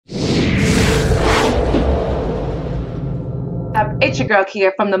It's your girl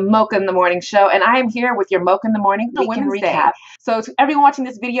Kia from the Mocha in the Morning show, and I am here with your Mocha in the Morning weekend recap. So to everyone watching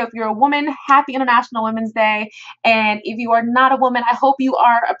this video, if you're a woman, happy International Women's Day. And if you are not a woman, I hope you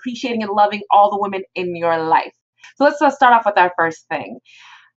are appreciating and loving all the women in your life. So let's start off with our first thing.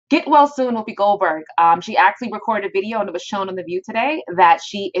 Get well soon, Whoopi Goldberg. She actually recorded a video and it was shown on The View today that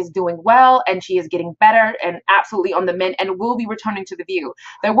she is doing well and she is getting better and absolutely on the mend and will be returning to The View.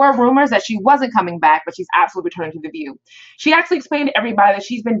 There were rumors that she wasn't coming back, but she's absolutely returning to The View. She actually explained to everybody that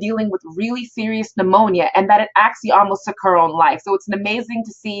she's been dealing with really serious pneumonia and that it actually almost took her own life. So it's amazing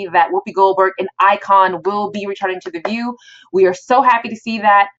to see that Whoopi Goldberg, an icon, will be returning to The View. We are so happy to see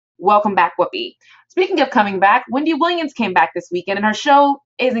that. Welcome back, Whoopi. Speaking of coming back, Wendy Williams came back this weekend and her show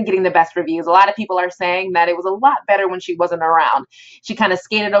isn't getting the best reviews. A lot of people are saying that it was a lot better when she wasn't around. She kind of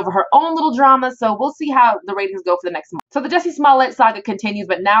skated over her own little drama, so we'll see how the ratings go for the next month. So the Jussie Smollett saga continues,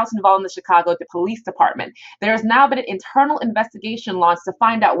 but now it's involving the Chicago Police Department. There has now been an internal investigation launched to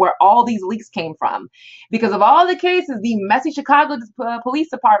find out where all these leaks came from. Because of all the cases the messy Chicago Police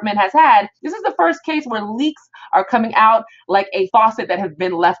Department has had, this is the first case where leaks are coming out like a faucet that has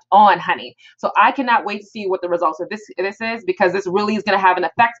been left on, honey. So I cannot wait to see what the results of this is, because this really is going to have an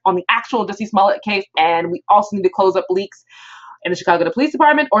effect on the actual Jussie Smollett case, and we also need to close up leaks in the Chicago Police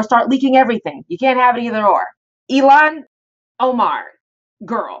Department or start leaking everything. You can't have it either or. Elon Omar,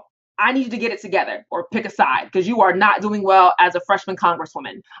 girl, I need you to get it together or pick a side, because you are not doing well as a freshman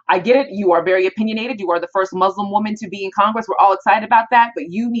congresswoman. I get it. You are very opinionated. You are the first Muslim woman to be in Congress. We're all excited about that. But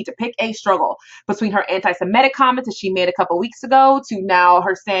you need to pick a struggle between her anti-Semitic comments that she made a couple weeks ago to now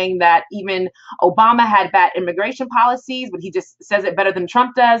her saying that even Obama had bad immigration policies, but he just says it better than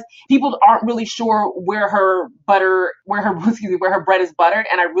Trump does. People aren't really sure where her bread is buttered.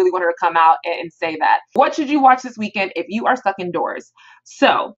 And I really want her to come out and say that. What should you watch this weekend if you are stuck indoors?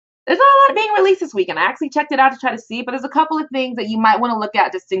 So, there's not a lot being released this weekend. I actually checked it out to try to see, but there's a couple of things that you might want to look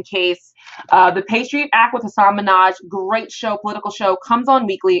at just in case. The Patriot Act with Hassan Minaj, great show, political show, comes on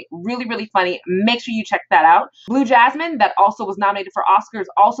weekly, really, really funny. Make sure you check that out. Blue Jasmine, that also was nominated for Oscars,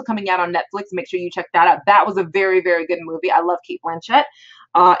 also coming out on Netflix. Make sure you check that out. That was a very, very good movie. I love Kate Blanchett.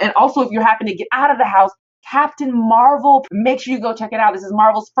 And also, if you're happen to get out of the house, Captain Marvel, make sure you go check it out. This is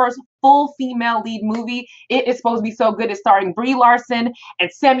Marvel's first full female lead movie. It is supposed to be so good. It's starring Brie Larson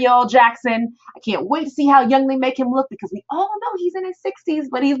and Samuel L. Jackson. I can't wait to see how young they make him look, because we all know he's in his 60s,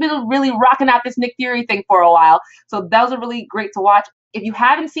 but he's been really rocking out this Nick Fury thing for a while. So those are really great to watch. If you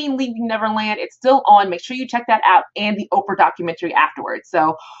haven't seen Leaving Neverland, it's still on. Make sure you check that out, and the Oprah documentary afterwards.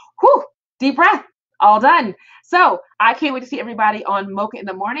 So, whew, deep breath. All done. So I can't wait to see everybody on Mocha in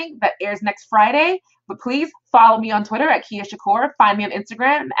the Morning. That airs next Friday. But please follow me on Twitter at Kia Shakur. Find me on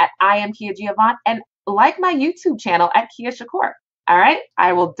Instagram at I am Kia Giovanni, and like my YouTube channel at Kia Shakur. All right.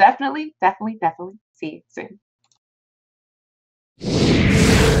 I will definitely see you soon.